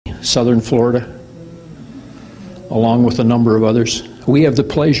southern Florida, along with a number of others. We have the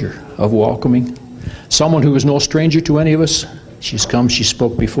pleasure of welcoming someone who is no stranger to any of us. She's come, she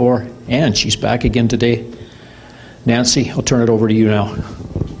spoke before, and she's back again today. Nancy, I'll turn it over to you now.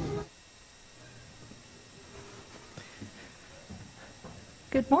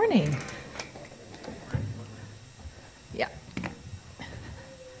 Good morning. Yeah.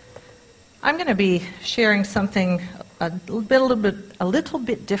 I'm going to be sharing something a little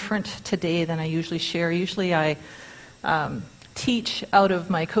bit different today than I usually share. Usually I teach out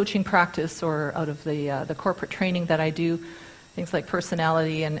of my coaching practice or out of the corporate training that I do, things like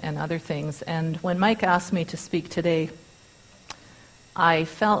personality and other things. And when Mike asked me to speak today, I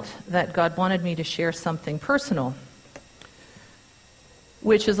felt that God wanted me to share something personal,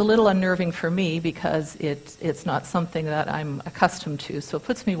 which is a little unnerving for me because it's not something that I'm accustomed to. So it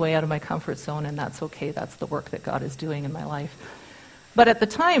puts me way out of my comfort zone, and that's okay. That's the work that God is doing in my life. But at the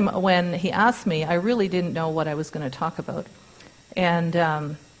time when he asked me, I really didn't know what I was going to talk about. And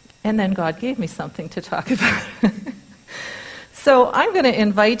then God gave me something to talk about. So I'm going to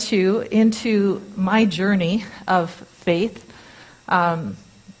invite you into my journey of faith.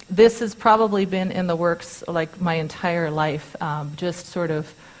 This has probably been in the works like my entire life, just sort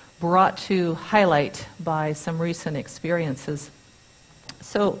of brought to highlight by some recent experiences.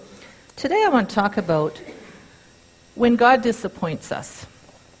 So today I want to talk about when God disappoints us.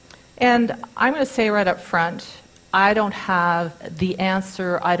 And I'm going to say right up front, I don't have the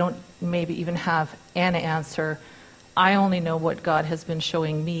answer. I don't maybe even have an answer. I only know what God has been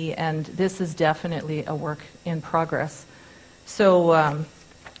showing me, and this is definitely a work in progress. So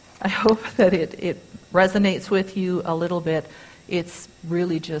I hope that it resonates with you a little bit. It's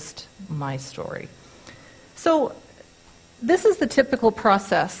really just my story. So this is the typical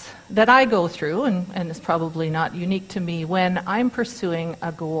process that I go through, and it's probably not unique to me, when I'm pursuing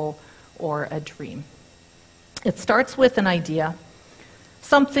a goal or a dream. It starts with an idea,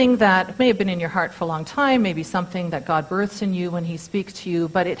 something that may have been in your heart for a long time, maybe something that God births in you when he speaks to you,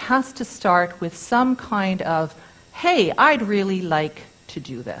 but it has to start with some kind of, hey, I'd really like to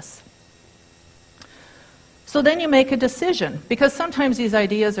do this. So then you make a decision, because sometimes these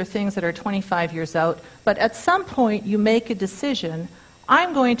ideas are things that are 25 years out, but at some point you make a decision,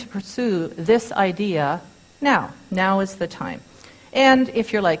 I'm going to pursue this idea now. Now is the time. And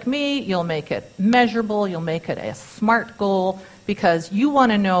if you're like me, you'll make it measurable, you'll make it a SMART goal, because you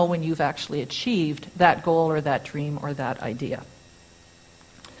want to know when you've actually achieved that goal or that dream or that idea.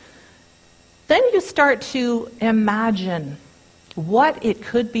 Then you start to imagine what it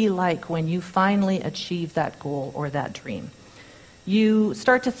could be like when you finally achieve that goal or that dream. You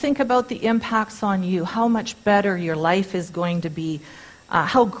start to think about the impacts on you, how much better your life is going to be,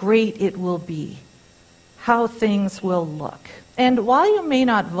 how great it will be, how things will look. And while you may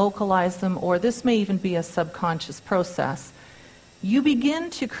not vocalize them, or this may even be a subconscious process, you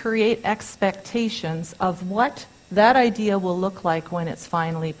begin to create expectations of what that idea will look like when it's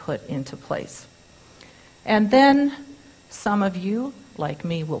finally put into place. And then some of you, like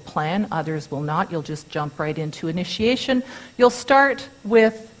me, will plan, others will not. You'll just jump right into initiation. You'll start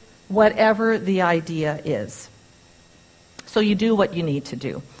with whatever the idea is. So you do what you need to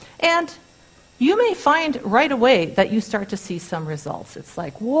do. And you may find right away that you start to see some results. It's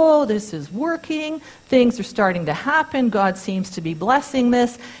like, whoa, this is working. Things are starting to happen. God seems to be blessing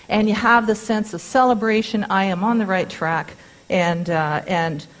this. And you have the sense of celebration. I am on the right track.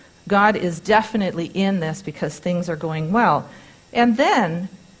 And God is definitely in this because things are going well. And then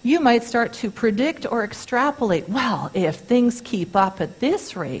you might start to predict or extrapolate, well, if things keep up at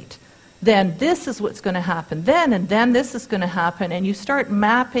this rate, then this is what's going to happen then, and then this is going to happen. And you start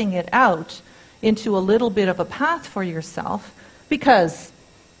mapping it out into a little bit of a path for yourself because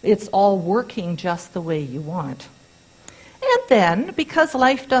it's all working just the way you want. And then, because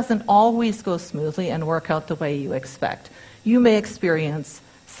life doesn't always go smoothly and work out the way you expect, you may experience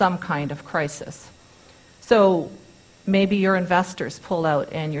some kind of crisis. So maybe your investors pull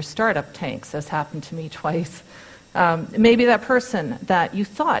out and your startup tanks, as happened to me twice. Maybe that person that you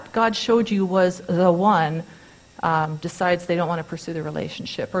thought God showed you was the one decides they don't want to pursue the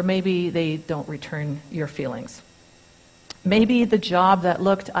relationship, or maybe they don't return your feelings. Maybe the job that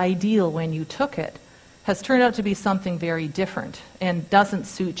looked ideal when you took it has turned out to be something very different and doesn't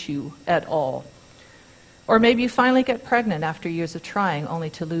suit you at all. Or maybe you finally get pregnant after years of trying, only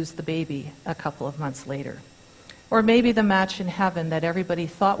to lose the baby a couple of months later. Or maybe the match in heaven that everybody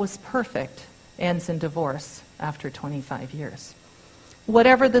thought was perfect ends in divorce after 25 years.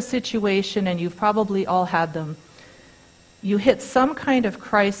 Whatever the situation, and you've probably all had them, you hit some kind of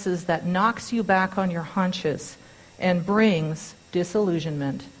crisis that knocks you back on your haunches and brings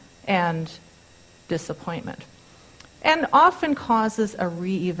disillusionment and disappointment. And often causes a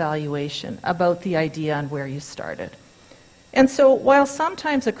reevaluation about the idea and where you started. And so while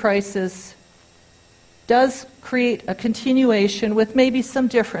sometimes a crisis does create a continuation with maybe some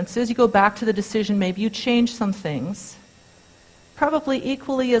differences, you go back to the decision, maybe you change some things, probably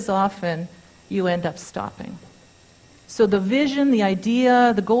equally as often you end up stopping. So the vision, the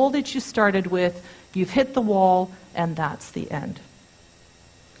idea, the goal that you started with, you've hit the wall, and that's the end.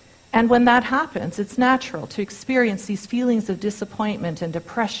 And when that happens, it's natural to experience these feelings of disappointment and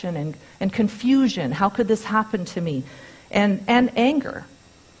depression and confusion. How could this happen to me? And anger.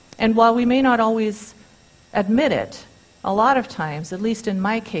 And while we may not always admit it, a lot of times, at least in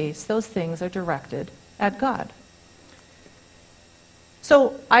my case, those things are directed at God.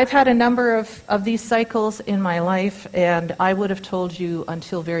 So I've had a number of these cycles in my life, and I would have told you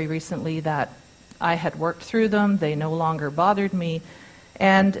until very recently that I had worked through them. They no longer bothered me.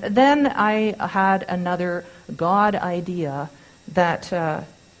 And then I had another God idea that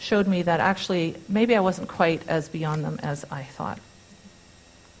showed me that actually maybe I wasn't quite as beyond them as I thought.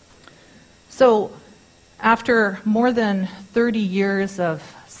 So after more than 30 years of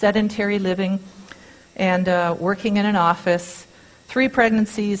sedentary living and working in an office, 3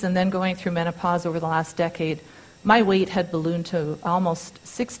 pregnancies, and then going through menopause over the last decade, my weight had ballooned to almost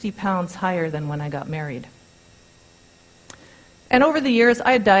 60 pounds higher than when I got married. And over the years,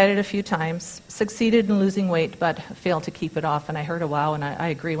 I had dieted a few times, succeeded in losing weight, but failed to keep it off. And I heard a wow, and I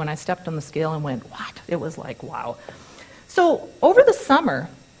agree. When I stepped on the scale and went, what? It was like, wow. So over the summer,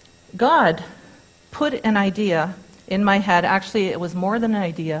 God put an idea in my head. Actually, it was more than an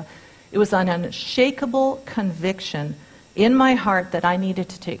idea. It was an unshakable conviction in my heart that I needed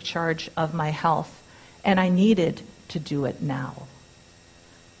to take charge of my health, and I needed to do it now.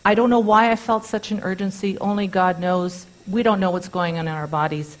 I don't know why I felt such an urgency. Only God knows. We don't know what's going on in our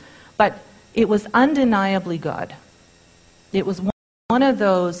bodies. But it was undeniably God. It was one of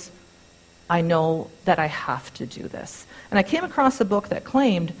those, I know that I have to do this. And I came across a book that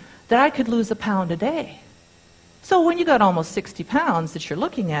claimed that I could lose 1 pound a day. So when you got almost 60 pounds that you're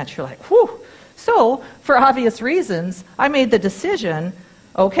looking at, you're like, whew. So, for obvious reasons, I made the decision,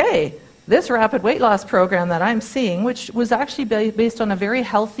 okay, this rapid weight loss program that I'm seeing, which was actually based on a very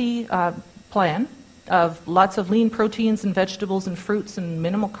healthy plan of lots of lean proteins and vegetables and fruits and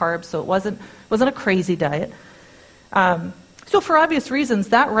minimal carbs, so it wasn't a crazy diet. So for obvious reasons,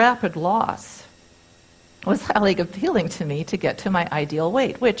 that rapid loss was highly appealing to me to get to my ideal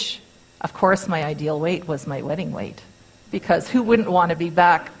weight, which, of course, my ideal weight was my wedding weight, because who wouldn't want to be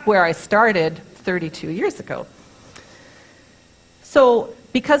back where I started 32 years ago? So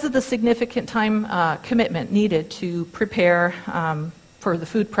because of the significant time commitment needed to prepare for the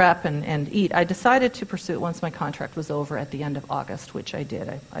food prep and eat, I decided to pursue it once my contract was over at the end of August, which I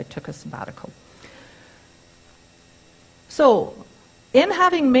did. I took a sabbatical. So in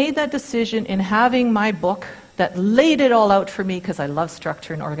having made that decision, in having my book that laid it all out for me, because I love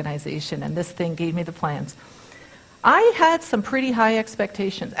structure and organization, and this thing gave me the plans, I had some pretty high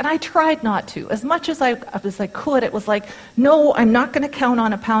expectations, and I tried not to. As much as I could, it was like, no, I'm not going to count on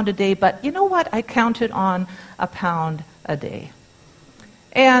 1 pound a day, but you know what? I counted on 1 pound a day.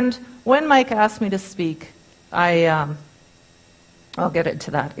 And when Mike asked me to speak, I'll get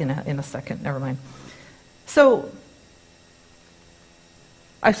into that in a second, never mind. So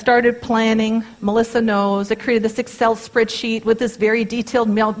I started planning. Melissa knows. I created this Excel spreadsheet with this very detailed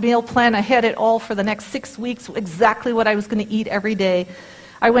meal plan. I had it all for the next 6 weeks, exactly what I was going to eat every day.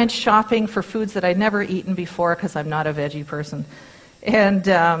 I went shopping for foods that I'd never eaten before because I'm not a veggie person.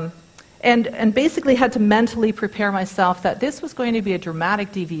 And basically had to mentally prepare myself that this was going to be a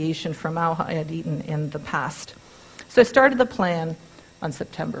dramatic deviation from how I had eaten in the past. So I started the plan on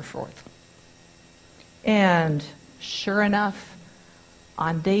September 4th. And sure enough,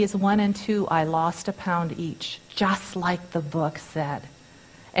 on days 1 and 2, I lost 1 pound each, just like the book said.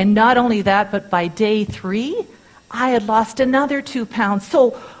 And not only that, but by day 3, I had lost another 2 pounds.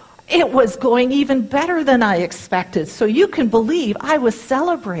 So it was going even better than I expected. So you can believe I was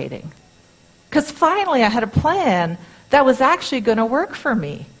celebrating. Because finally I had a plan that was actually going to work for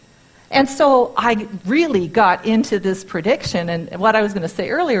me. And so I really got into this prediction. And what I was going to say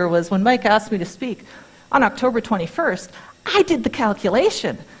earlier was when Mike asked me to speak on October 21st, I did the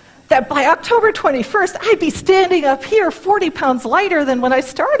calculation that by October 21st, I'd be standing up here 40 pounds lighter than when I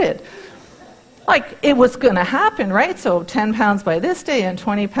started. Like, it was going to happen, right? So 10 pounds by this day and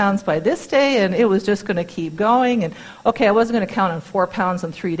 20 pounds by this day, and it was just going to keep going. And, okay, I wasn't going to count on 4 pounds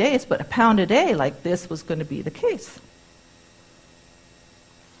in 3 days, but 1 pound a day, like this was going to be the case.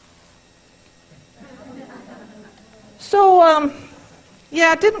 So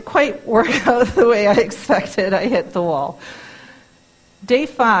yeah, it didn't quite work out the way I expected. I hit the wall. Day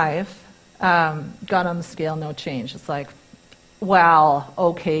 5, got on the scale, no change. It's like, wow,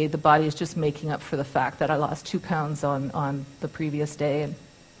 okay, the body is just making up for the fact that I lost 2 pounds on the previous day.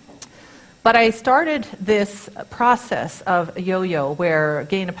 But I started this process of a yo-yo where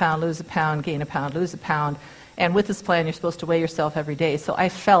gain a pound, lose a pound, gain a pound, lose a pound. And with this plan, you're supposed to weigh yourself every day. So I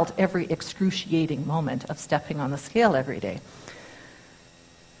felt every excruciating moment of stepping on the scale every day.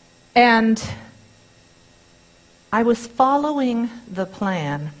 And I was following the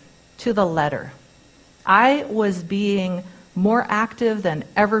plan to the letter. I was being more active than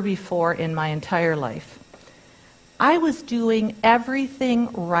ever before in my entire life. I was doing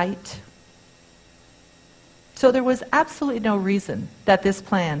everything right. So there was absolutely no reason that this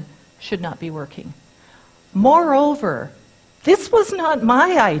plan should not be working. Moreover, this was not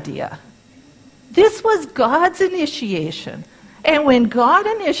my idea. This was God's initiation. And when God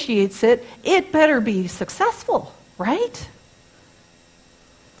initiates it, it better be successful, right?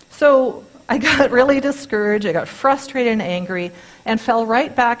 So I got really discouraged, I got frustrated and angry, and fell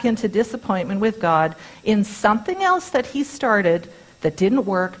right back into disappointment with God in something else that He started that didn't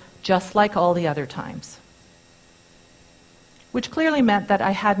work, just like all the other times. Which clearly meant that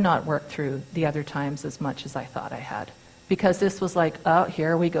I had not worked through the other times as much as I thought I had. Because this was like, oh,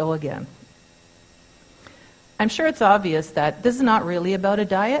 here we go again. I'm sure it's obvious that this is not really about a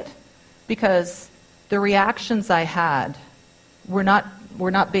diet, because the reactions I had were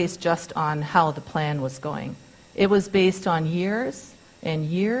not based just on how the plan was going. It was based on years and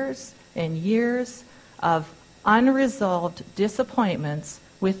years and years of unresolved disappointments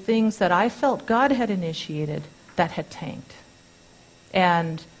with things that I felt God had initiated that had tanked.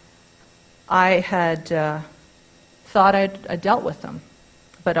 And I had thought I'd dealt with them,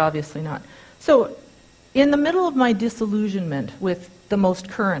 but obviously not. So in the middle of my disillusionment with the most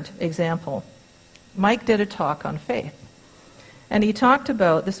current example, Mike did a talk on faith. And he talked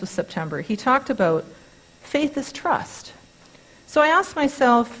about, this was September, he talked about faith is trust. So I asked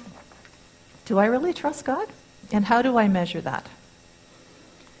myself, do I really trust God? And how do I measure that?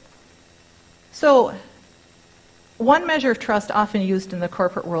 So one measure of trust often used in the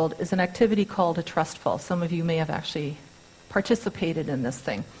corporate world is an activity called a trust fall. Some of you may have actually participated in this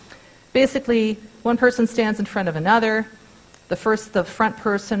thing. Basically, one person stands in front of another. The front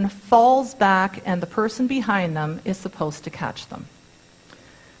person falls back, and the person behind them is supposed to catch them.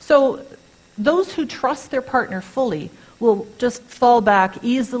 So those who trust their partner fully will just fall back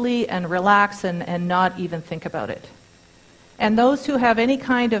easily and relax and not even think about it. And those who have any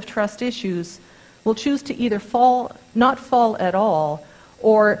kind of trust issues will choose to either not fall at all,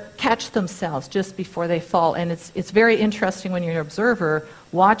 or catch themselves just before they fall. And it's very interesting when you're an observer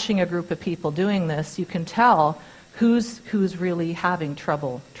watching a group of people doing this. You can tell who's really having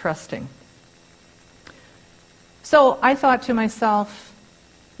trouble trusting. So I thought to myself,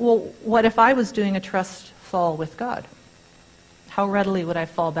 well, what if I was doing a trust fall with God? How readily would I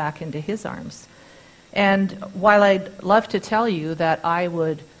fall back into His arms? And while I'd love to tell you that I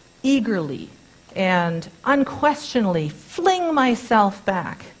would eagerly and unquestionably fling myself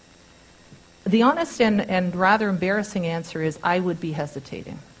back, the honest and rather embarrassing answer is I would be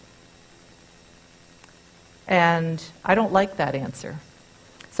hesitating. And I don't like that answer.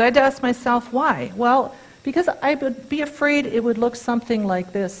 So I had to ask myself, why? Well, because I would be afraid it would look something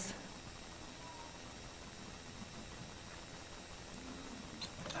like this.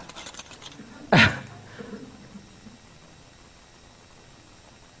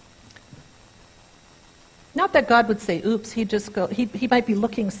 Not that God would say, oops, he might be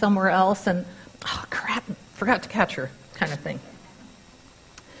looking somewhere else and, oh crap, forgot to catch her, kind of thing.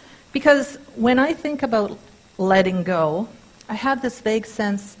 Because when I think about letting go, I have this vague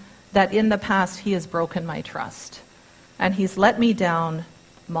sense that in the past He has broken my trust. And He's let me down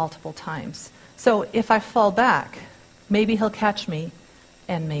multiple times. So if I fall back, maybe He'll catch me,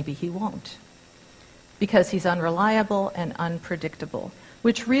 and maybe He won't. Because He's unreliable and unpredictable.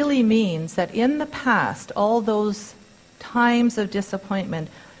 Which really means that in the past, all those times of disappointment,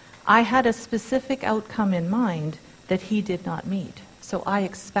 I had a specific outcome in mind that He did not meet. So I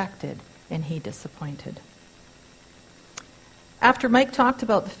expected, and He disappointed. After Mike talked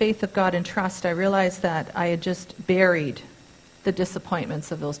about the faith of God and trust, I realized that I had just buried the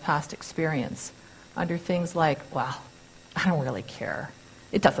disappointments of those past experiences under things like, well, I don't really care.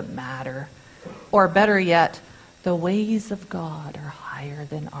 It doesn't matter. Or better yet, the ways of God are higher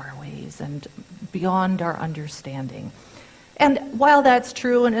than our ways and beyond our understanding. And while that's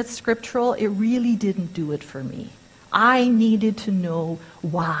true and it's scriptural, it really didn't do it for me. I needed to know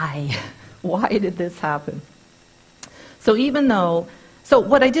why. Why did this happen? So So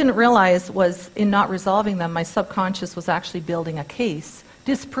what I didn't realize was in not resolving them, my subconscious was actually building a case,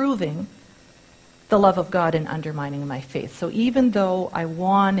 disproving the love of God and undermining my faith. So even though I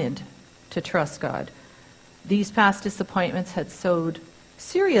wanted to trust God, these past disappointments had sowed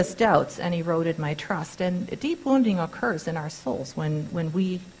serious doubts and eroded my trust. And deep wounding occurs in our souls when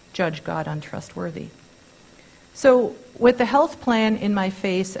we judge God untrustworthy. So with the health plan in my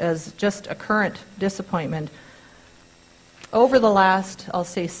face as just a current disappointment, over the last, I'll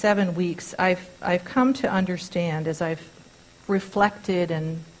say 7 weeks, I've come to understand as I've reflected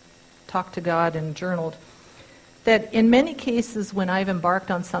and talked to God and journaled, that in many cases when I've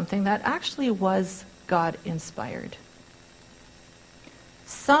embarked on something that actually was God-inspired,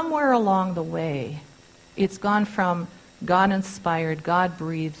 somewhere along the way, it's gone from God-inspired,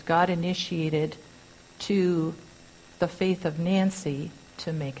 God-breathed, God-initiated to the faith of Nancy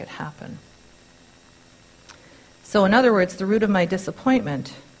to make it happen. So in other words, the root of my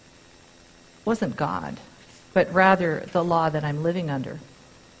disappointment wasn't God, but rather the law that I'm living under.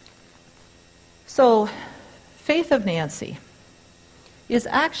 So faith of Nancy is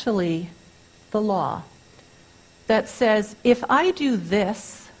actually the law that says, if I do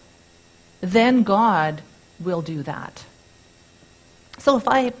this, then God will do that. So if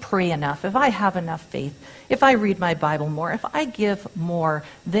I pray enough, if I have enough faith, if I read my Bible more, if I give more,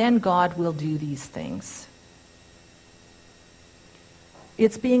 then God will do these things.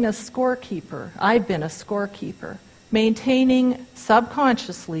 It's being a scorekeeper. I've been a scorekeeper, maintaining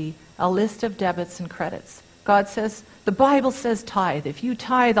subconsciously a list of debits and credits. God says, the Bible says tithe. If you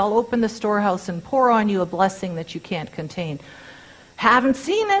tithe, I'll open the storehouse and pour on you a blessing that you can't contain. Haven't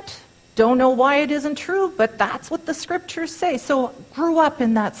seen it. Don't know why it isn't true, but that's what the scriptures say. So grew up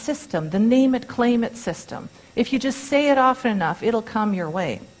in that system, the name it, claim it system. If you just say it often enough, it'll come your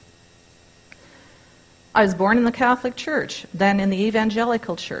way. I was born in the Catholic Church, then in the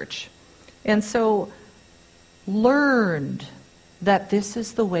Evangelical Church. And so learned that this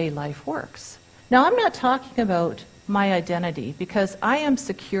is the way life works. Now, I'm not talking about my identity because I am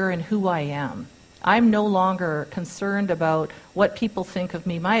secure in who I am. I'm no longer concerned about what people think of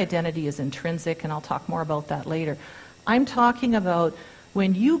me. My identity is intrinsic, and I'll talk more about that later. I'm talking about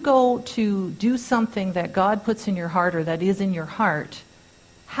when you go to do something that God puts in your heart or that is in your heart,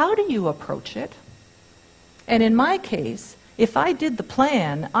 how do you approach it? And in my case, if I did the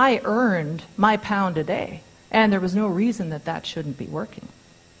plan, I earned my pound a day, and there was no reason that that shouldn't be working.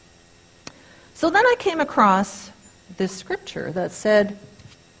 So then I came across this scripture that said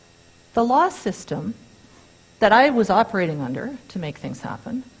the law system that I was operating under to make things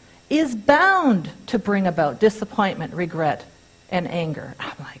happen is bound to bring about disappointment, regret, and anger.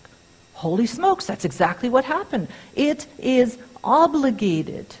 I'm like, holy smokes, that's exactly what happened. It is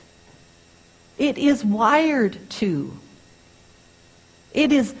obligated. It is wired to.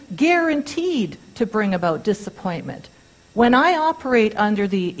 It is guaranteed to bring about disappointment. When I operate under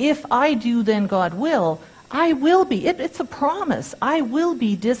the if I do, then God will, I will be. It's a promise. I will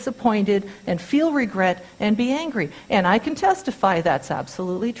be disappointed and feel regret and be angry. And I can testify that's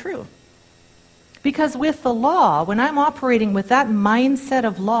absolutely true. Because with the law, when I'm operating with that mindset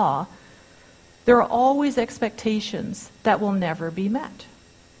of law, there are always expectations that will never be met.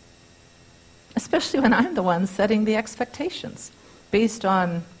 Especially when I'm the one setting the expectations based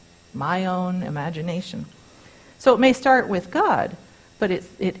on my own imagination. So it may start with God, but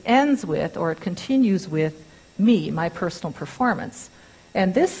it ends with, or it continues with, me, my personal performance.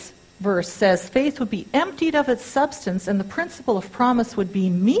 And this verse says, faith would be emptied of its substance and the principle of promise would be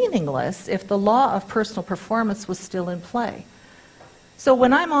meaningless if the law of personal performance was still in play. So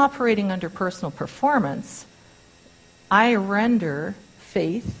when I'm operating under personal performance, I render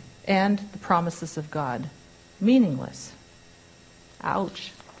faith and the promises of God meaningless.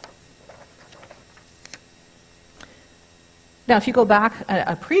 Ouch. Now, if you go back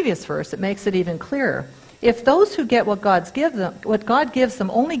a previous verse, it makes it even clearer. If those who get what God gives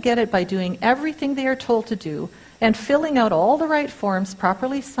them only get it by doing everything they are told to do and filling out all the right forms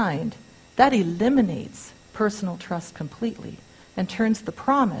properly signed, that eliminates personal trust completely and turns the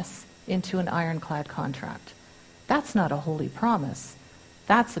promise into an ironclad contract. That's not a holy promise.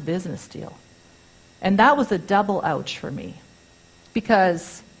 That's a business deal. And that was a double ouch for me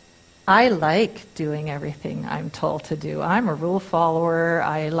because I like doing everything I'm told to do. I'm a rule follower.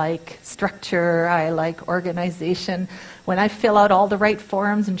 I like structure. I like organization. When I fill out all the right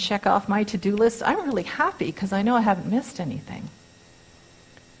forms and check off my to-do list, I'm really happy because I know I haven't missed anything.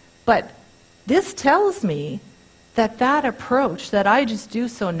 But this tells me that that approach that I just do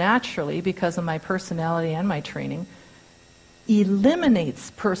so naturally because of my personality and my training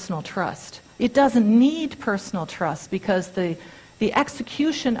eliminates personal trust. It doesn't need personal trust because the the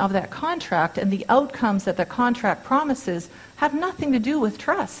execution of that contract and the outcomes that the contract promises have nothing to do with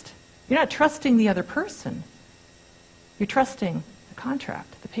trust. You're not trusting the other person. You're trusting the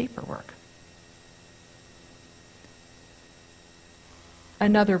contract, the paperwork.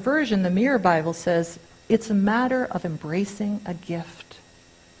 Another version, the Mirror Bible, says, it's a matter of embracing a gift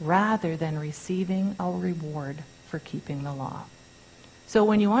rather than receiving a reward for keeping the law. So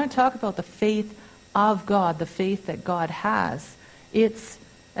when you want to talk about the faith of God, the faith that God has, it's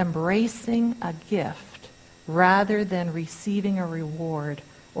embracing a gift rather than receiving a reward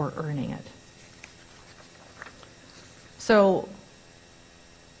or earning it. So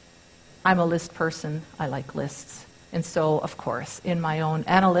I'm a list person. I like lists. And so, of course, in my own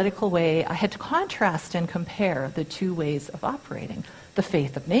analytical way, I had to contrast and compare the two ways of operating. The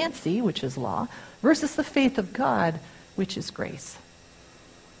faith of Nancy, which is law, versus the faith of God, which is grace.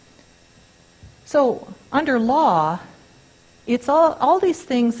 So, under law, it's all these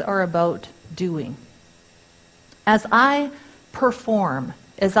things are about doing. As I perform,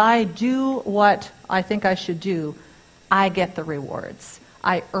 as I do what I think I should do, I get the rewards.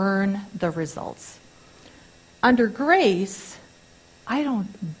 I earn the results. Under grace, I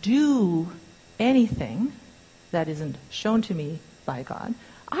don't do anything that isn't shown to me by God.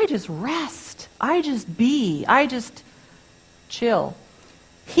 I just rest. I just be. I just chill.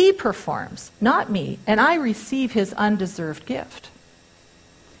 He performs, not me, and I receive his undeserved gift.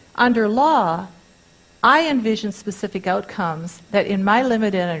 Under law, I envision specific outcomes that in my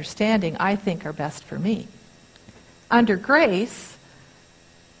limited understanding I think are best for me. Under grace,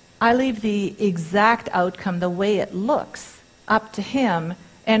 I leave the exact outcome, the way it looks, up to him,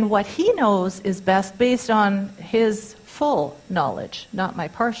 and what he knows is best based on his full knowledge, not my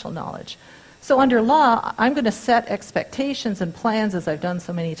partial knowledge. So under law, I'm going to set expectations and plans as I've done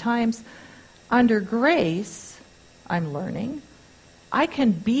so many times. Under grace, I'm learning. I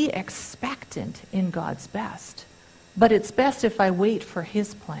can be expectant in God's best, but it's best if I wait for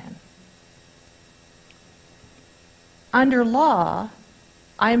his plan. Under law,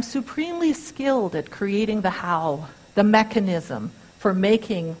 I am supremely skilled at creating the how, the mechanism for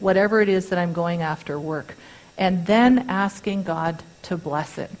making whatever it is that I'm going after work, and then asking God to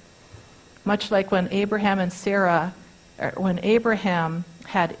bless it. Much like when Abraham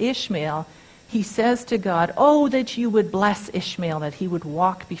had Ishmael, he says to God, "Oh, that you would bless Ishmael, that he would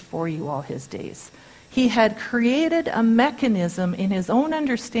walk before you all his days." He had created a mechanism in his own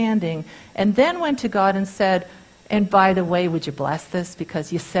understanding, and then went to God and said, "And by the way, would you bless this?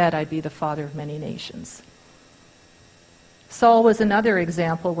 Because you said I'd be the father of many nations." Saul was another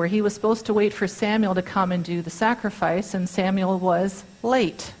example where he was supposed to wait for Samuel to come and do the sacrifice, and Samuel was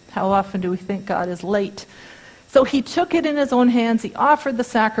late. How often do we think God is late? So he took it in his own hands, he offered the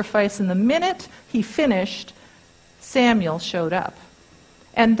sacrifice, and the minute he finished, Samuel showed up.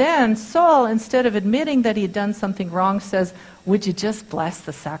 And then Saul, instead of admitting that he had done something wrong, says, "Would you just bless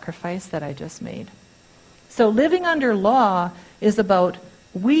the sacrifice that I just made?" So living under law is about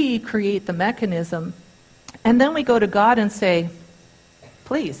we create the mechanism, and then we go to God and say,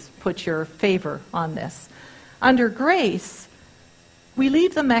 "Please put your favor on this." Under grace, we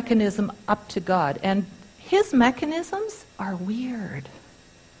leave the mechanism up to God, and his mechanisms are weird.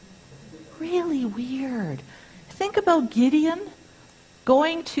 Really weird. Think about Gideon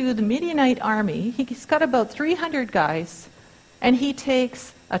going to the Midianite army. He's got about 300 guys, and he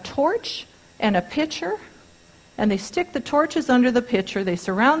takes a torch and a pitcher, and they stick the torches under the pitcher, they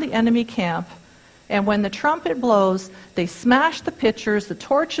surround the enemy camp, and when the trumpet blows, they smash the pitchers, the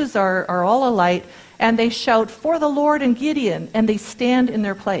torches are all alight, and they shout, "For the Lord and Gideon," and they stand in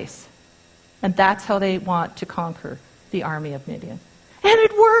their place. And that's how they want to conquer the army of Midian. And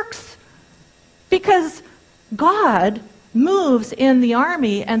it works! Because God moves in the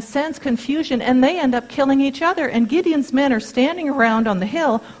army and sends confusion, and they end up killing each other, and Gideon's men are standing around on the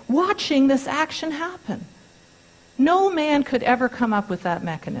hill watching this action happen. No man could ever come up with that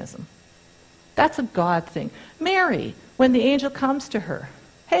mechanism. That's a God thing. Mary, when the angel comes to her,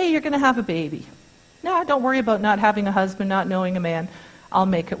 "Hey, you're going to have a baby. No, don't worry about not having a husband, not knowing a man. I'll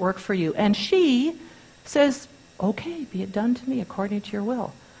make it work for you." And she says, "Okay, be it done to me according to your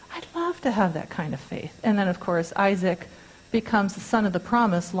will." I'd love to have that kind of faith. And then, of course, Isaac becomes the son of the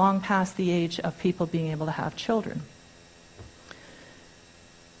promise long past the age of people being able to have children.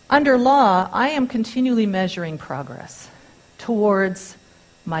 Under law, I am continually measuring progress towards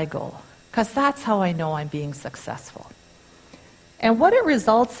my goal, because that's how I know I'm being successful. And what it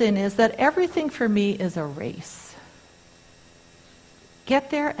results in is that everything for me is a race. Get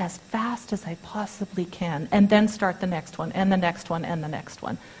there as fast as I possibly can, and then start the next one, and the next one, and the next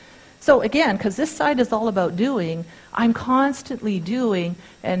one. So again, because this side is all about doing, I'm constantly doing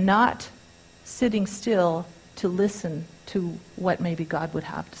and not sitting still to listen to what maybe God would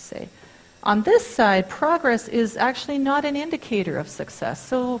have to say. On this side, progress is actually not an indicator of success,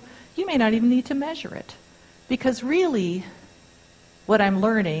 so you may not even need to measure it. Because really, what I'm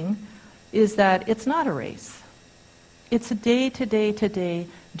learning is that it's not a race. It's a day-to-day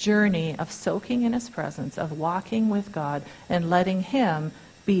journey of soaking in His presence, of walking with God, and letting Him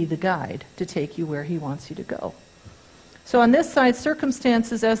be the guide to take you where He wants you to go. So on this side,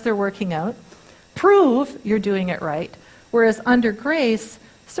 circumstances as they're working out prove you're doing it right, whereas under grace,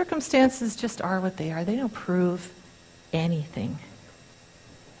 circumstances just are what they are. They don't prove anything.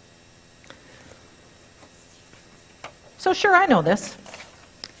 So sure, I know this.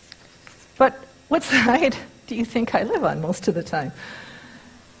 But what side do you think I live on most of the time?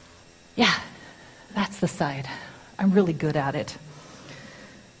 Yeah, that's the side. I'm really good at it.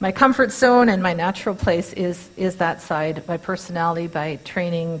 My comfort zone and my natural place is that side, by personality, by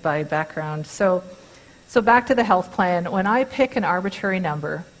training, by background. So back to the health plan. When I pick an arbitrary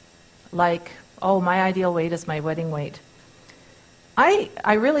number, like, my ideal weight is my wedding weight,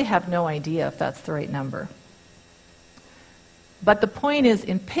 I really have no idea if that's the right number. But the point is,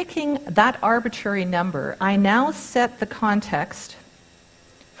 in picking that arbitrary number, I now set the context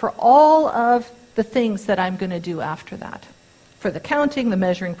for all of the things that I'm going to do after that. For the counting, the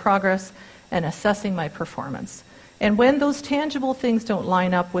measuring progress, and assessing my performance. And when those tangible things don't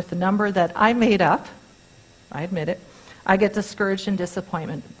line up with the number that I made up, I admit it, I get discouraged and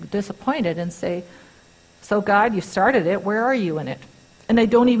disappointed and say, so God, you started it, where are you in it? And I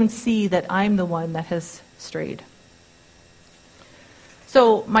don't even see that I'm the one that has strayed.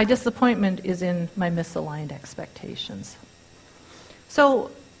 So my disappointment is in my misaligned expectations.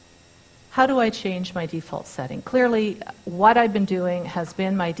 So how do I change my default setting? Clearly, what I've been doing has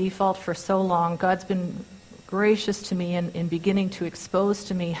been my default for so long. God's been gracious to me in beginning to expose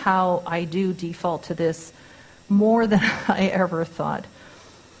to me how I do default to this more than I ever thought.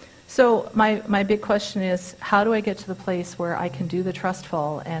 So my big question is, how do I get to the place where I can do the trust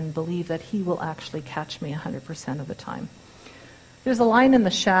fall and believe that He will actually catch me 100% of the time? There's a line in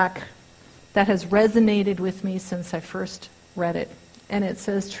The Shack that has resonated with me since I first read it. And it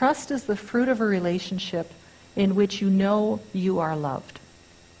says, trust is the fruit of a relationship in which you know you are loved.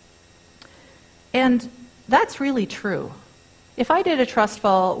 And that's really true. If I did a trust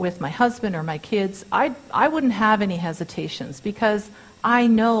fall with my husband or my kids, I wouldn't have any hesitations because I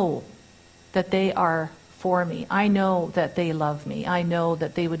know that they are for me. I know that they love me. I know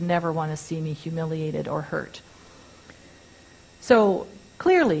that they would never want to see me humiliated or hurt. So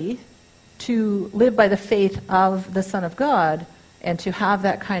clearly, to live by the faith of the Son of God and to have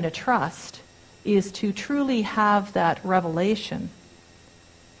that kind of trust is to truly have that revelation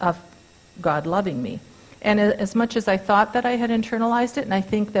of God loving me. And as much as I thought that I had internalized it, and I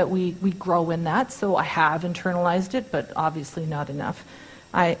think that we grow in that, so I have internalized it, but obviously not enough.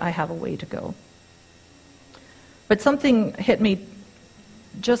 I have a way to go. But something hit me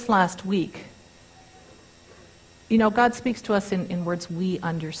just last week. You know, God speaks to us in words we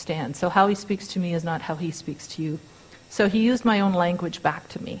understand. So how He speaks to me is not how He speaks to you. So He used my own language back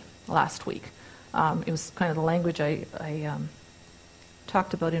to me last week. It was kind of the language I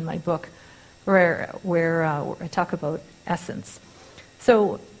talked about in my book, where I talk about essence.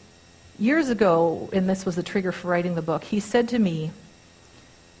 So years ago, and this was the trigger for writing the book, He said to me,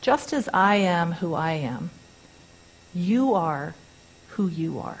 just as I am who I am, you are who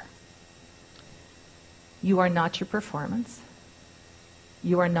you are. You are not your performance.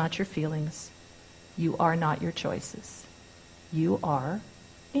 You are not your feelings. You are not your choices. You are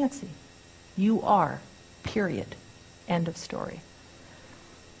Nancy. You are, period. End of story.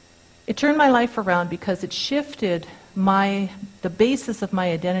 It turned my life around because it shifted the basis of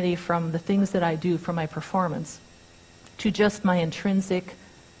my identity from the things that I do, from my performance, to just my intrinsic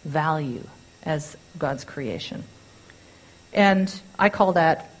value as God's creation. And I call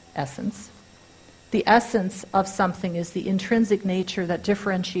that essence. The essence of something is the intrinsic nature that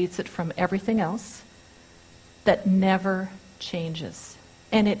differentiates it from everything else, that never changes.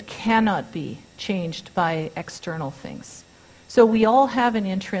 And it cannot be changed by external things. So we all have an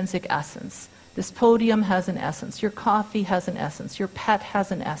intrinsic essence. This podium has an essence. Your coffee has an essence. Your pet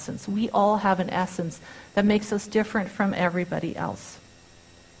has an essence. We all have an essence that makes us different from everybody else.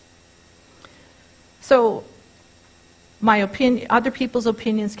 So my opinion, other people's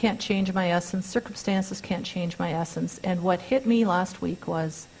opinions can't change my essence. Circumstances can't change my essence. And what hit me last week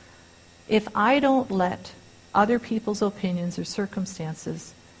was, if I don't let other people's opinions or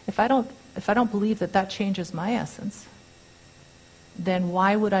circumstances, if I don't believe that changes my essence, then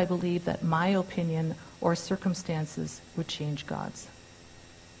why would I believe that my opinion or circumstances would change God's?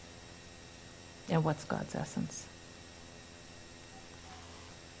 And what's God's essence?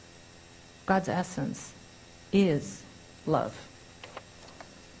 God's essence is love.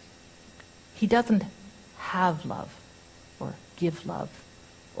 He doesn't have love or give love,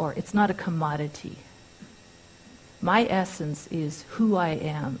 or it's not a commodity. My essence is who I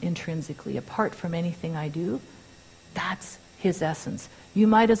am intrinsically, apart from anything I do. That's his essence. You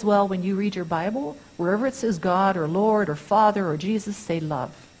might as well, when you read your Bible, wherever it says God or Lord or Father or Jesus, say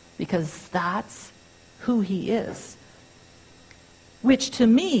love, because that's who he is. Which to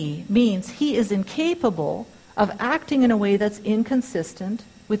me means he is incapable of acting in a way that's inconsistent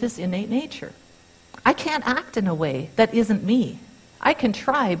with his innate nature. I can't act in a way that isn't me. I can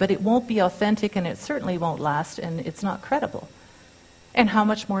try, but it won't be authentic, and it certainly won't last, and it's not credible. And how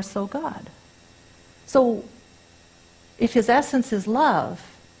much more so God? So if his essence is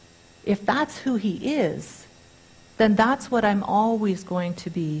love, if that's who he is, then that's what I'm always going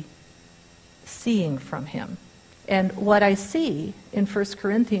to be seeing from him. And what I see in 1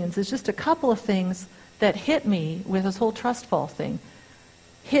 Corinthians is just a couple of things that hit me with this whole trust fall thing.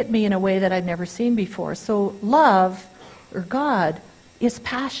 Hit me in a way that I'd never seen before. So love, or God, is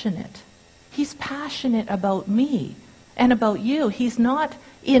passionate. He's passionate about me and about you. He's not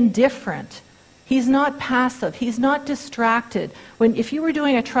indifferent. He's not passive. He's not distracted. If you were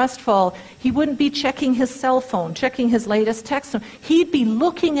doing a trust fall, he wouldn't be checking his cell phone, checking his latest text. He'd be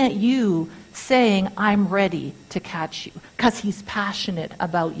looking at you saying, I'm ready to catch you, because he's passionate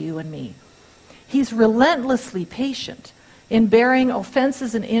about you and me. He's relentlessly patient in bearing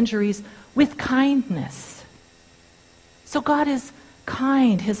offenses and injuries with kindness. So God is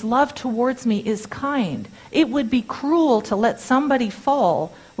kind. His love towards me is kind. It would be cruel to let somebody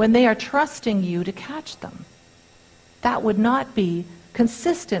fall when they are trusting you to catch them. That would not be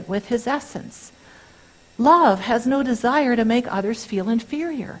consistent with his essence. Love has no desire to make others feel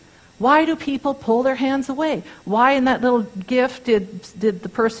inferior. Why do people pull their hands away? Why in that little gift did the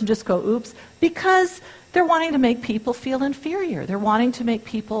person just go, oops? Because they're wanting to make people feel inferior. They're wanting to make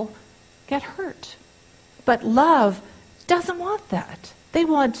people get hurt. But love doesn't want that. They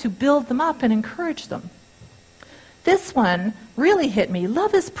want to build them up and encourage them. This one really hit me.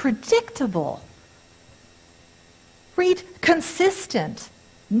 Love is predictable. Read consistent.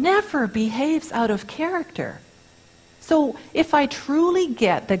 Never behaves out of character. So if I truly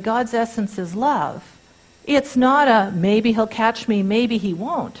get that God's essence is love, it's not a maybe he'll catch me, maybe he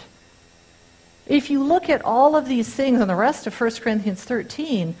won't. If you look at all of these things in the rest of 1 Corinthians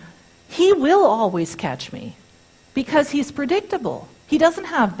 13, he will always catch me because he's predictable. He doesn't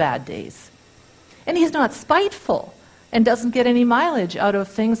have bad days. And he's not spiteful and doesn't get any mileage out of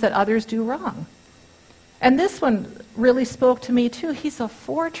things that others do wrong. And this one really spoke to me too. He's a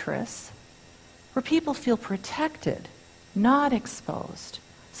fortress where people feel protected, not exposed.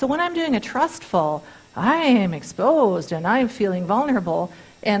 So when I'm doing a trust fall, I am exposed and I'm feeling vulnerable,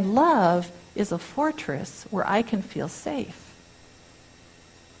 and love is a fortress where I can feel safe.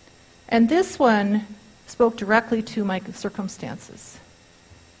 And this one spoke directly to my circumstances.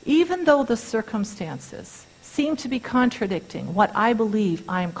 Even though the circumstances seem to be contradicting what I believe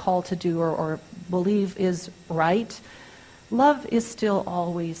I am called to do or believe is right, love is still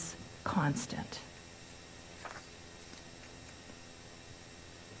always constant.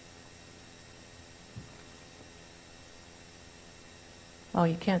 Oh,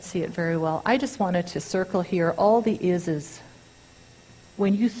 you can't see it very well. I just wanted to circle here all the ises.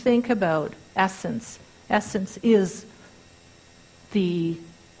 When you think about essence, essence is the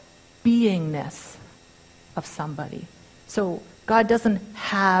beingness of somebody. So God doesn't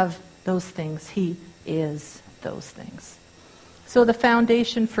have those things. He is those things. So the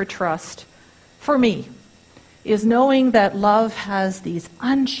foundation for trust, for me, is knowing that love has these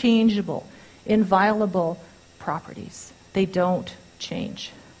unchangeable, inviolable properties. They don't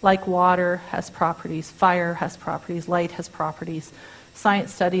change. Like water has properties, fire has properties, light has properties.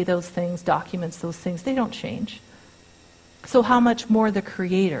 Science study those things, documents those things. They don't change. So how much more the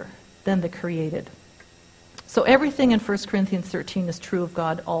Creator than the created? So everything in 1 Corinthians 13 is true of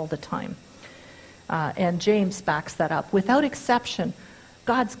God all the time. And James backs that up. Without exception,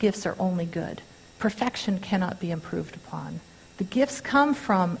 God's gifts are only good. Perfection cannot be improved upon. The gifts come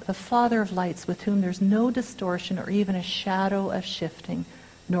from the Father of lights, with whom there's no distortion or even a shadow of shifting,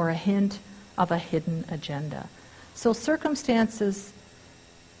 nor a hint of a hidden agenda. So circumstances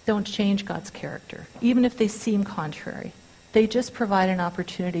don't change God's character, even if they seem contrary. They just provide an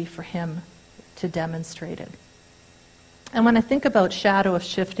opportunity for him to demonstrate it. And when I think about shadow of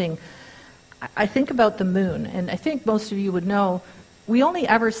shifting, I think about the moon. And I think most of you would know we only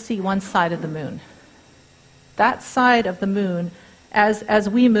ever see one side of the moon. That side of the moon, as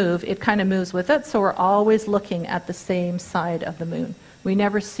we move, it kind of moves with it, so we're always looking at the same side of the moon. We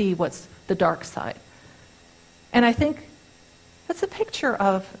never see what's the dark side. And I think that's a picture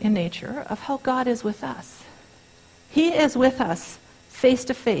of, in nature, of how God is with us. He is with us face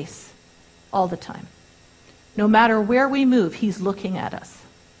to face all the time. No matter where we move, he's looking at us,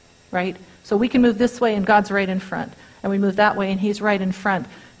 right? So we can move this way and God's right in front. And we move that way and he's right in front.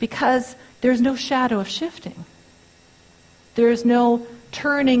 Because there's no shadow of shifting. There's no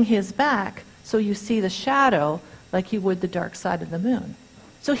turning his back so you see the shadow like you would the dark side of the moon.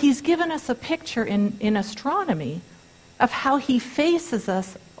 So he's given us a picture in astronomy of how he faces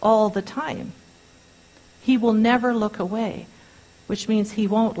us all the time. He will never look away, which means he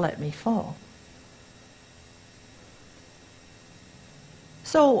won't let me fall.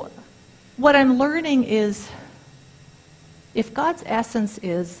 So what I'm learning is, if God's essence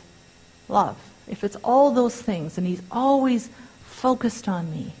is love, if it's all those things and he's always focused on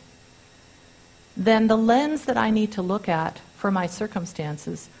me, then the lens that I need to look at for my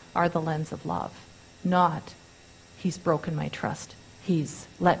circumstances are the lens of love, not he's broken my trust, he's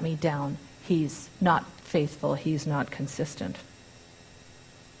let me down, he's not faithful, he's not consistent.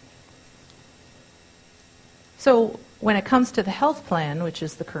 So when it comes to the health plan, which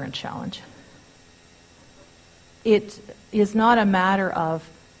is the current challenge, it is not a matter of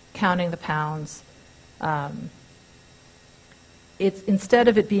counting the pounds. It's, instead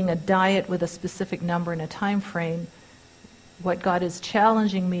of it being a diet with a specific number and a time frame, what God is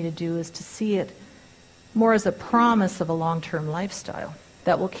challenging me to do is to see it more as a promise of a long-term lifestyle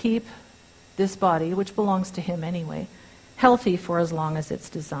that will keep this body, which belongs to him anyway, healthy for as long as it's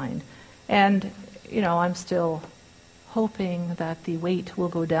designed. And, I'm still hoping that the weight will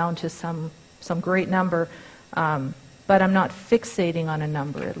go down to some great number, but I'm not fixating on a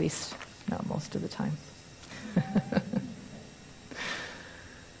number, at least not most of the time.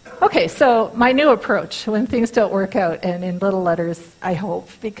 Okay, so my new approach when things don't work out, and in little letters, I hope,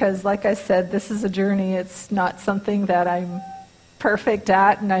 because like I said, this is a journey. It's not something that I'm perfect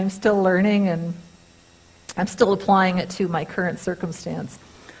at, and I'm still learning, and I'm still applying it to my current circumstance.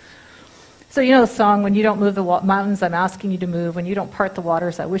 So the song, when you don't move the mountains, I'm asking you to move. When you don't part the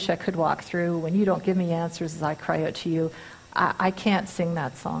waters, I wish I could walk through. When you don't give me answers as I cry out to you, I can't sing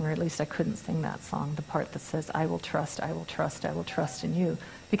that song, or at least I couldn't sing that song, the part that says, I will trust, I will trust, I will trust in you.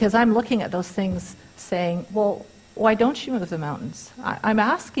 Because I'm looking at those things saying, well, why don't you move the mountains? I'm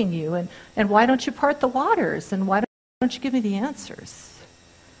asking you, and why don't you part the waters? And why don't you give me the answers?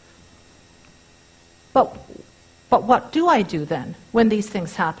 But what do I do then when these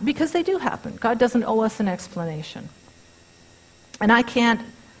things happen? Because they do happen. God doesn't owe us an explanation. And I can't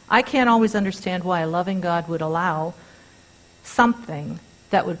always understand why a loving God would allow something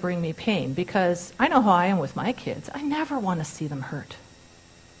that would bring me pain, because I know how I am with my kids. I never want to see them hurt.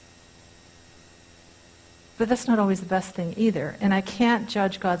 But that's not always the best thing either. And I can't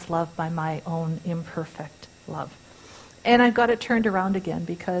judge God's love by my own imperfect love. And I've got it turned around again,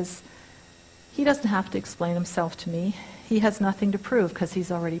 because he doesn't have to explain himself to me. He has nothing to prove, because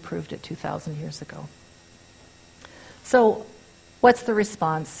he's already proved it 2,000 years ago. So what's the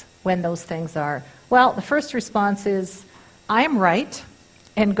response when those things are? Well, the first response is, I'm right,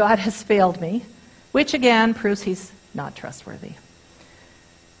 and God has failed me, which again proves he's not trustworthy.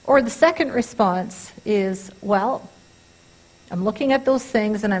 Or the second response is, well, I'm looking at those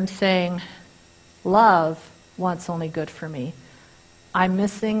things and I'm saying, love wants only good for me. I'm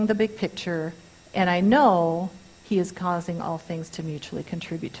missing the big picture, and I know he is causing all things to mutually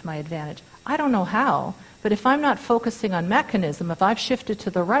contribute to my advantage. I don't know how, but if I'm not focusing on mechanism, if I've shifted to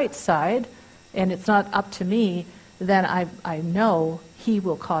the right side and it's not up to me, then I know he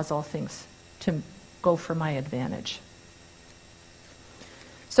will cause all things to go for my advantage.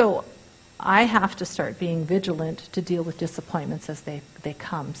 So I have to start being vigilant to deal with disappointments as they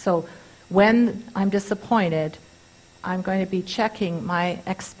come. So when I'm disappointed, I'm going to be checking my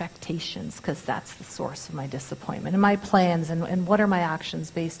expectations, because that's the source of my disappointment, and my plans, and what are my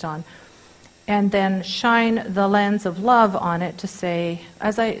actions based on. And then shine the lens of love on it to say,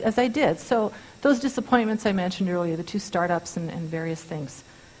 as I did. So those disappointments I mentioned earlier, the 2 startups and various things,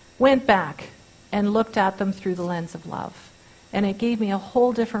 went back and looked at them through the lens of love. And it gave me a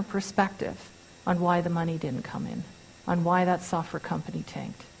whole different perspective on why the money didn't come in, on why that software company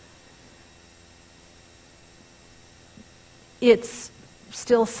tanked. It's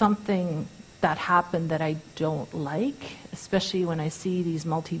still something that happened that I don't like, especially when I see these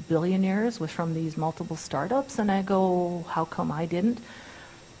multi-billionaires from these multiple startups, and I go, how come I didn't?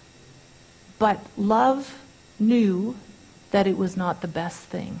 But love knew that it was not the best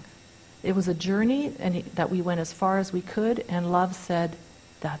thing. It was a journey and that we went as far as we could, and love said,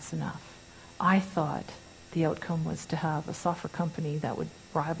 that's enough. I thought the outcome was to have a software company that would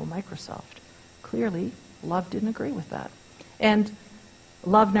rival Microsoft. Clearly, love didn't agree with that. And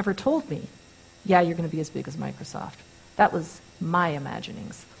love never told me, yeah, you're going to be as big as Microsoft. That was my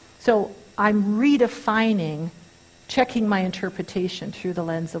imaginings. So I'm redefining, checking my interpretation through the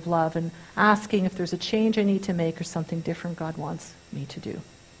lens of love and asking if there's a change I need to make or something different God wants me to do.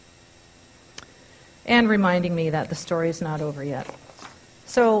 And reminding me that the story is not over yet.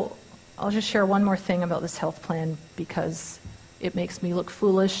 So I'll just share one more thing about this health plan because it makes me look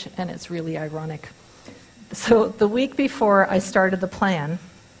foolish and it's really ironic. So the week before I started the plan,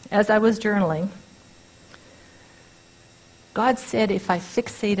 as I was journaling, God said if I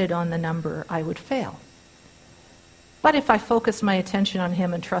fixated on the number, I would fail. But if I focused my attention on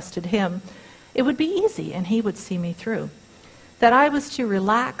Him and trusted Him, it would be easy and He would see me through. That I was to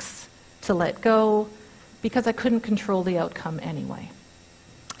relax, to let go, because I couldn't control the outcome anyway.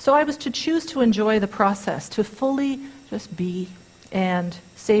 So I was to choose to enjoy the process, to fully just be and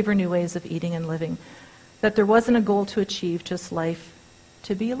savor new ways of eating and living. That there wasn't a goal to achieve, just life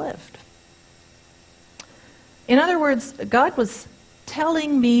to be lived. In other words, God was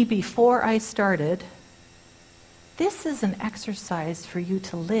telling me before I started, this is an exercise for you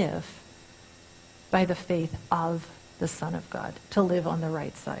to live by the faith of the Son of God, to live on the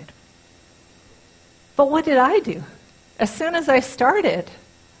right side. But what did I do? As soon as I started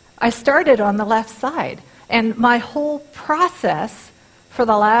on the left side. And my whole process for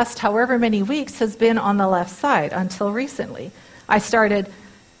the last however many weeks has been on the left side until recently. I started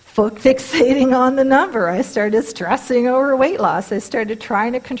fixating on the number. I started stressing over weight loss. I started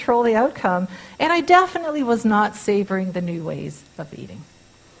trying to control the outcome. And I definitely was not savoring the new ways of eating.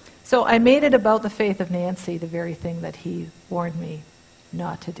 So I made it about the faith of Nancy, the very thing that he warned me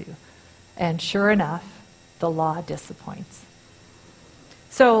not to do. And sure enough, the law disappoints.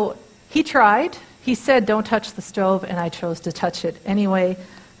 So he tried. He said, don't touch the stove, and I chose to touch it anyway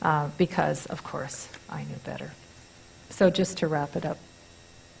because, of course, I knew better. So just to wrap it up.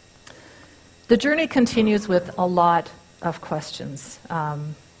 The journey continues with a lot of questions.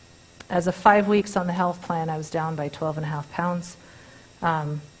 As of 5 weeks on the health plan, I was down by 12.5 pounds.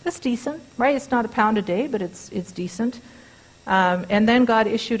 That's decent, right? It's not a pound a day, but it's decent. And then God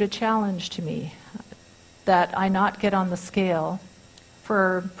issued a challenge to me that I not get on the scale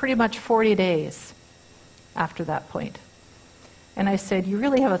for pretty much 40 days after that point. And I said, you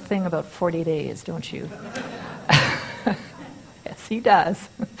really have a thing about 40 days, don't you? Yes, he does.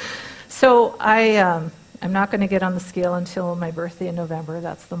 So I'm not going to get on the scale until my birthday in November.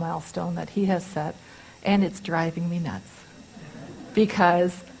 That's the milestone that he has set. And it's driving me nuts.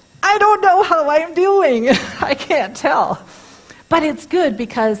 Because I don't know how I'm doing. I can't tell. But it's good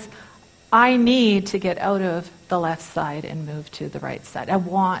because I need to get out of the left side and move to the right side. I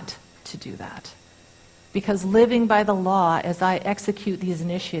want to do that. Because living by the law as I execute these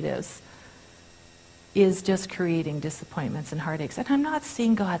initiatives is just creating disappointments and heartaches. And I'm not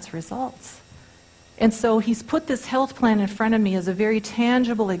seeing God's results. And so he's put this health plan in front of me as a very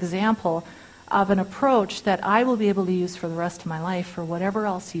tangible example of an approach that I will be able to use for the rest of my life for whatever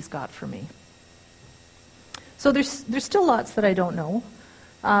else he's got for me. So there's still lots that I don't know.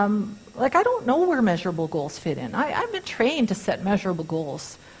 I don't know where measurable goals fit in. I've been trained to set measurable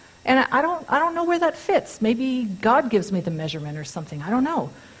goals. And I don't know where that fits. Maybe God gives me the measurement or something. I don't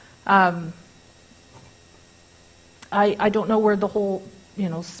know. I don't know where the whole,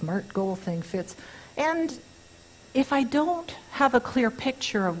 SMART goal thing fits. And if I don't have a clear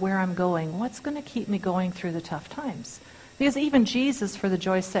picture of where I'm going, what's going to keep me going through the tough times? Because even Jesus, for the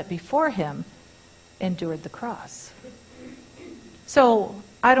joy set before him, endured the cross. So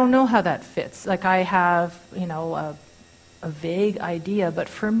I don't know how that fits. I have, a vague idea, but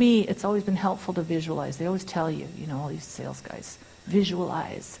for me, it's always been helpful to visualize. They always tell you, all these sales guys,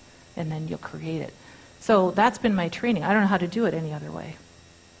 visualize, and then you'll create it. So that's been my training. I don't know how to do it any other way.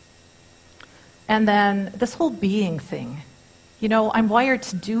 And then this whole being thing. I'm wired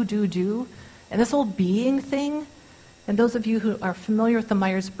to do. And this whole being thing, and those of you who are familiar with the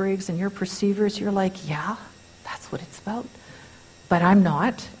Myers-Briggs and you're perceivers, you're like, yeah, that's what it's about. But I'm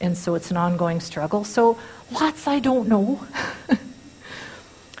not, and so it's an ongoing struggle. So lots I don't know.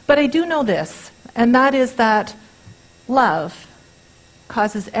 But I do know this, and that is that love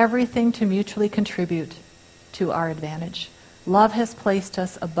causes everything to mutually contribute to our advantage. Love has placed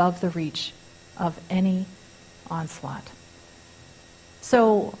us above the reach of any onslaught.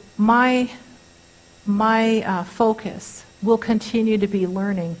 So my focus will continue to be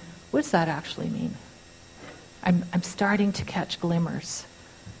learning, what does that actually mean? I'm starting to catch glimmers.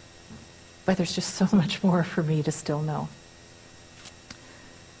 But there's just so much more for me to still know.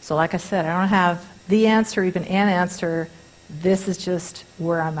 So like I said, I don't have the answer, even an answer. This is just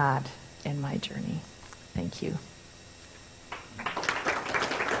where I'm at in my journey. Thank you.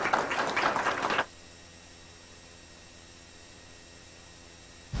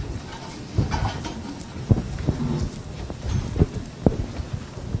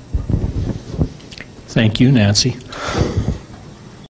 Thank you, Nancy.